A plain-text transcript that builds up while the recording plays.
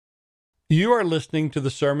You are listening to the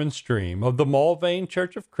sermon stream of the Mulvane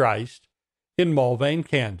Church of Christ in Mulvane,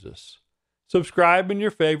 Kansas. Subscribe in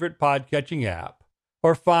your favorite podcatching app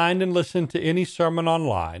or find and listen to any sermon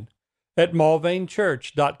online at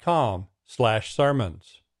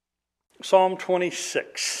mulvanechurch.com/sermons. Psalm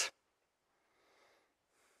 26.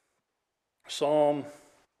 Psalm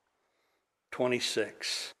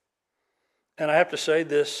 26. And I have to say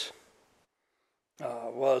this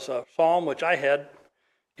was a psalm which I had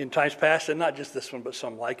in times past, and not just this one, but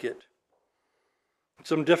some like it.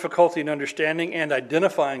 Some difficulty in understanding and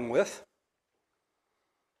identifying with.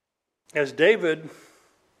 As David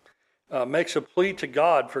makes a plea to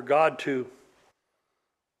God for God to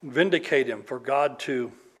vindicate him, for God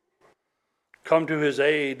to come to his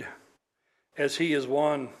aid, as he is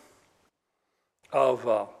one of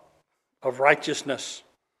righteousness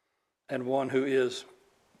and one who is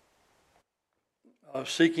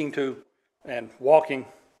seeking to and walking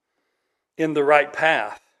in the right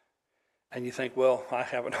path. And you think, well, I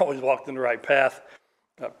haven't always walked in the right path.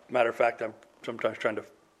 Matter of fact, I'm sometimes trying to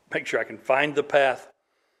make sure I can find the path.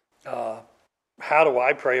 How do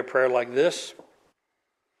I pray a prayer like this?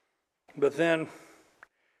 But then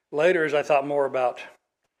later, as I thought more about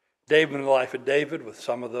David and the life of David, with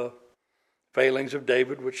some of the failings of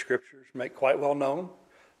David, which scriptures make quite well known,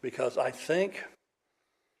 because I think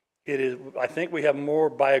we have more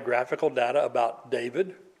biographical data about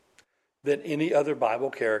David than any other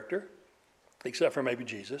Bible character, except for maybe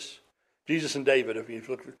Jesus. Jesus and David, if you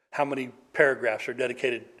look at how many paragraphs are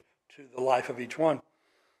dedicated to the life of each one,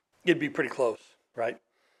 it'd be pretty close, right?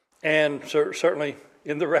 And certainly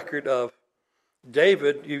in the record of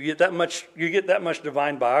David, you get that much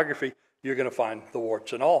divine biography, you're going to find the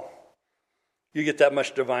warts and all. You get that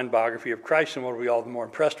much divine biography of Christ, and what are we all the more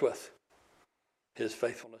impressed with? His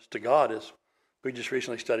faithfulness to God, as we just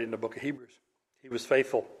recently studied in the book of Hebrews. He was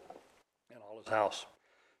faithful in all his house.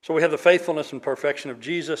 So we have the faithfulness and perfection of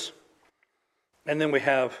Jesus, and then we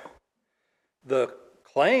have the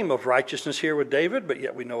claim of righteousness here with David, but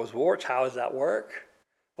yet we know his warts. How does that work?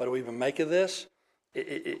 What do we even make of this?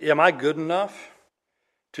 Am I good enough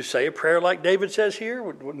to say a prayer like David says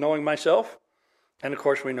here, knowing myself? And of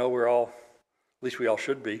course we know we're all, at least we all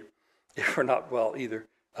should be, if we're not, well, either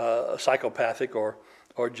psychopathic or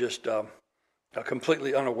just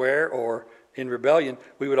completely unaware or in rebellion,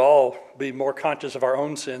 we would all be more conscious of our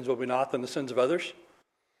own sins, would we not, than the sins of others?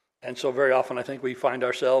 And so very often I think we find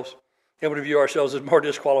ourselves able to view ourselves as more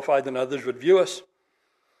disqualified than others would view us.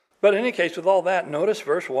 But in any case, with all that, notice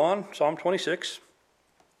verse 1, Psalm 26.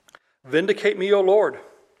 Vindicate me, O Lord,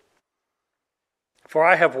 for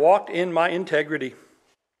I have walked in my integrity,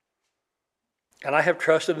 and I have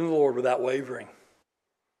trusted in the Lord without wavering.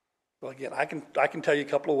 Well, again, I can tell you a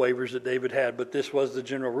couple of waivers that David had, but this was the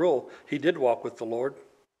general rule. He did walk with the Lord,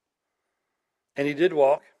 and he did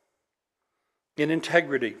walk in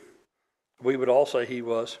integrity. We would all say he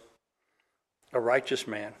was a righteous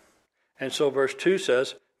man. And so verse 2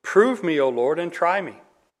 says, prove me, O Lord, and try me.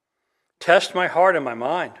 Test my heart and my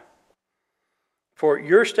mind. For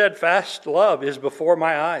your steadfast love is before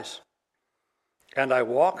my eyes, and I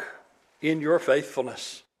walk in your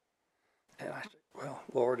faithfulness. And I say, well,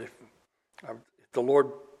 Lord, if the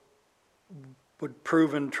Lord would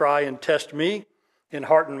prove and try and test me in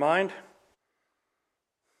heart and mind,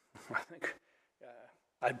 I think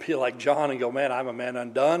I'd be like John and go, man, I'm a man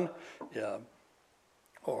undone.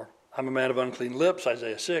 Or I'm a man of unclean lips,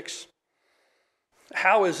 Isaiah 6.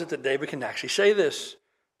 How is it that David can actually say this,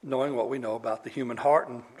 knowing what we know about the human heart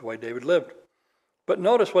and the way David lived? But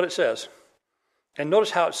notice what it says. And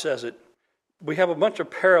notice how it says it. We have a bunch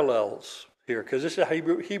of parallels here, because this is how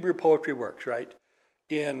Hebrew poetry works, right?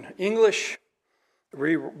 In English,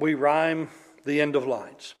 we rhyme the end of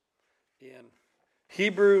lines. In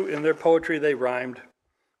Hebrew, in their poetry, they rhymed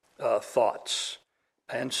thoughts.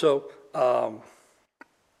 And so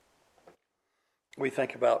we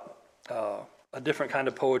think about a different kind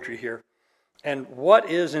of poetry here. And what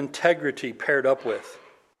is integrity paired up with?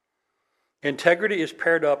 Integrity is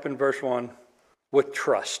paired up in verse 1 with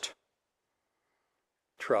trust.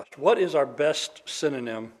 Trust. What is our best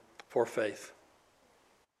synonym for faith?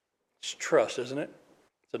 It's trust, isn't it?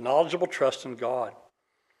 It's a knowledgeable trust in God.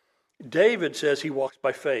 David says he walks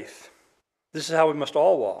by faith. This is how we must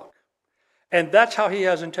all walk. And that's how he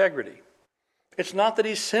has integrity. It's not that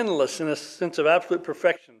he's sinless in a sense of absolute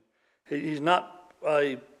perfection. There's not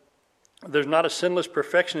a sinless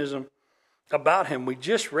perfectionism about him. We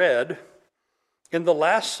just read in the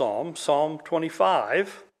last psalm, Psalm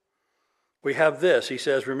 25, we have this. He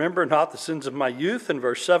says, remember not the sins of my youth, in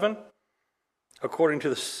verse 7, according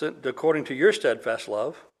to your steadfast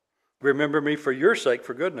love. Remember me for your sake,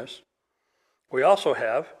 for goodness. We also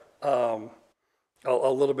have, a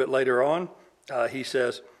little bit later on, he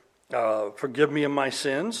says, forgive me of my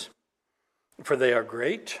sins, for they are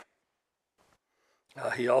great.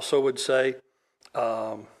 He also would say,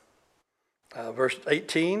 verse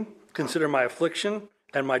 18, consider my affliction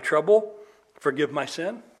and my trouble, forgive my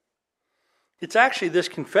sin. It's actually this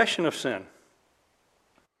confession of sin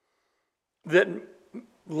that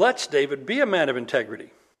lets David be a man of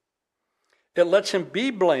integrity. It lets him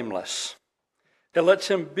be blameless. It lets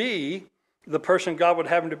him be the person God would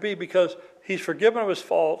have him to be, because he's forgiven of his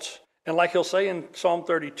faults. And like he'll say in Psalm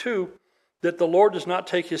 32, that the Lord does not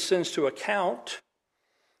take his sins to account,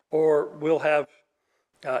 or we'll have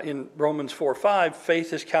in Romans 4:5,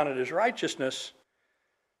 faith is counted as righteousness.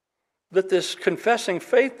 That this confessing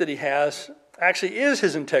faith that he has actually is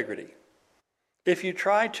his integrity. If you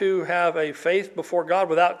try to have a faith before God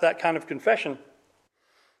without that kind of confession,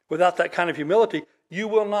 without that kind of humility, you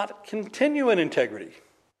will not continue in integrity.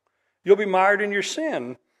 You'll be mired in your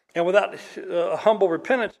sin. And without humble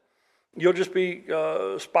repentance, you'll just be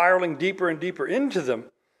spiraling deeper and deeper into them.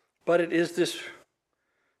 But it is this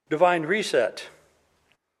divine reset,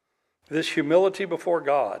 this humility before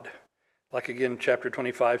God. Like again, chapter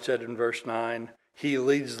 25 said in verse 9, he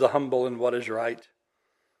leads the humble in what is right.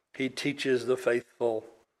 He teaches the faithful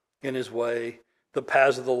in his way. The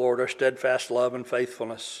paths of the Lord are steadfast love and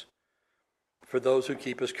faithfulness for those who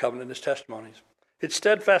keep his covenant and his testimonies. It's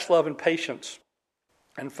steadfast love and patience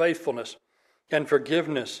and faithfulness and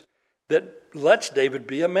forgiveness that lets David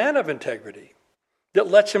be a man of integrity, that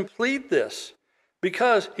lets him plead this.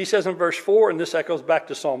 Because he says in verse 4, and this echoes back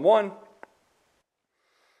to Psalm 1,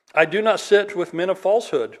 I do not sit with men of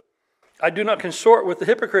falsehood. I do not consort with the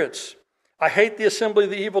hypocrites. I hate the assembly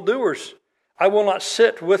of the evildoers. I will not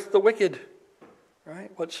sit with the wicked.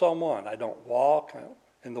 Right? What's Psalm 1? I don't walk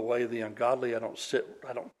in the way of the ungodly. I don't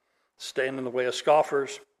stand in the way of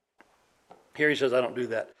scoffers. Here he says, I don't do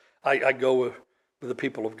that. I go with the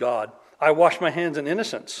people of God. I wash my hands in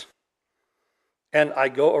innocence. And I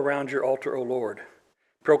go around your altar, O Lord,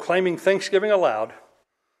 proclaiming thanksgiving aloud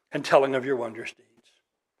and telling of your wondrous deeds.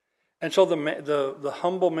 And so the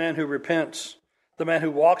humble man who repents, the man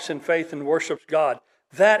who walks in faith and worships God,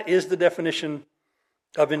 that is the definition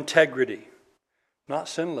of integrity, not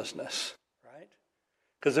sinlessness, right?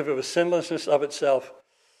 Because if it was sinlessness of itself,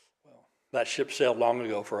 well, that ship sailed long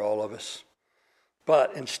ago for all of us.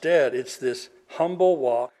 But instead, it's this humble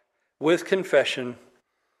walk with confession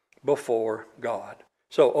before God.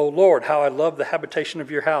 So, O Lord, how I love the habitation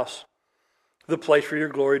of your house, the place where your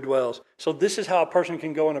glory dwells. So this is how a person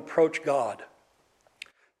can go and approach God.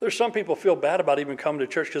 There's some people feel bad about even coming to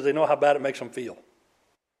church because they know how bad it makes them feel.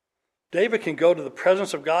 David can go to the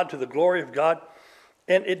presence of God, to the glory of God,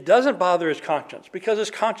 and it doesn't bother his conscience because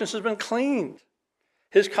his conscience has been cleaned.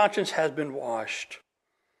 His conscience has been washed.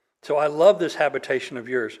 So I love this habitation of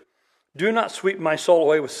yours. Do not sweep my soul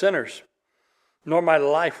away with sinners, nor my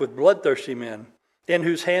life with bloodthirsty men, in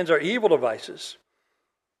whose hands are evil devices,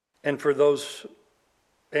 and for those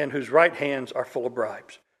and whose right hands are full of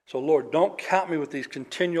bribes. So Lord, don't count me with these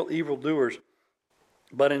continual evildoers,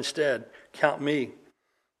 but instead count me,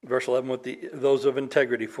 verse 11, with those of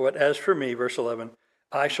integrity. For as for me, verse 11,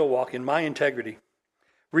 I shall walk in my integrity.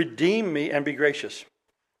 Redeem me and be gracious.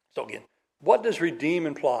 So again, what does redeem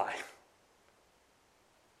imply?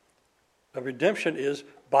 A redemption is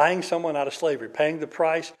buying someone out of slavery, paying the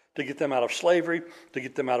price to get them out of slavery, to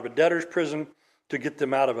get them out of a debtor's prison, to get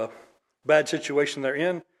them out of a bad situation they're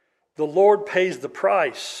in. The Lord pays the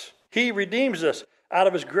price. He redeems us out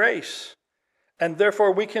of his grace. And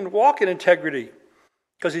therefore we can walk in integrity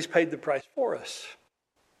because he's paid the price for us.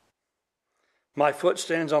 My foot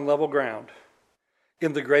stands on level ground.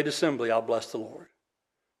 In the great assembly, I'll bless the Lord.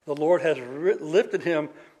 The Lord has lifted him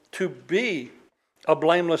to be a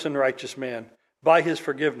blameless and righteous man by his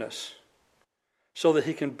forgiveness, so that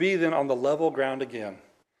he can be then on the level ground again.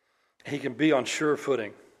 He can be on sure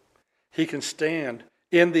footing. He can stand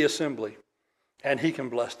in the assembly, and he can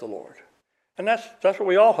bless the Lord. And that's what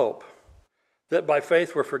we all hope, that by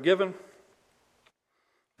faith we're forgiven,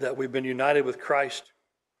 that we've been united with Christ,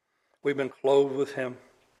 we've been clothed with him,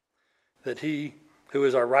 that he who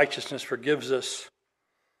is our righteousness forgives us,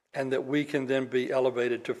 and that we can then be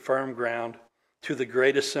elevated to firm ground, to the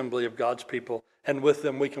great assembly of God's people, and with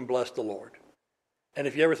them we can bless the Lord. And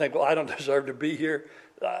if you ever think, well, I don't deserve to be here,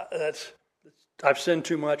 I've sinned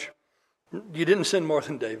too much. You didn't sin more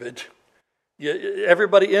than David.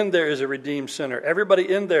 Everybody in there is a redeemed sinner.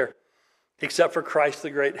 Everybody in there, except for Christ the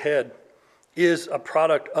great head, is a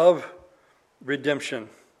product of redemption.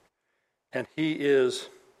 And he is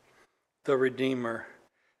the Redeemer.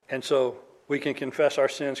 And so we can confess our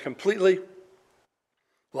sins completely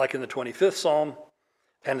like in the 25th Psalm,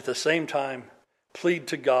 and at the same time plead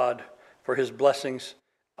to God for his blessings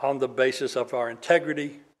on the basis of our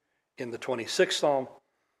integrity in the 26th Psalm,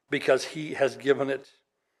 because he has given it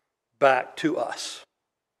back to us.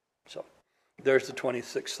 So there's the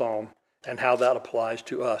 26th Psalm and how that applies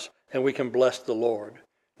to us. And we can bless the Lord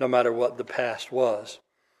no matter what the past was,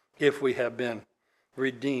 if we have been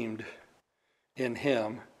redeemed in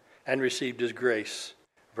him and received his grace.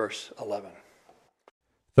 Verse 11.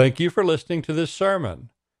 Thank you for listening to this sermon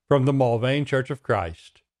from the Mulvane Church of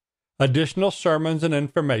Christ. Additional sermons and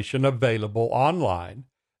information available online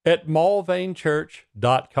at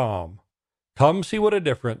mulvanechurch.com. Come see what a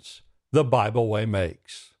difference the Bible way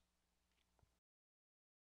makes.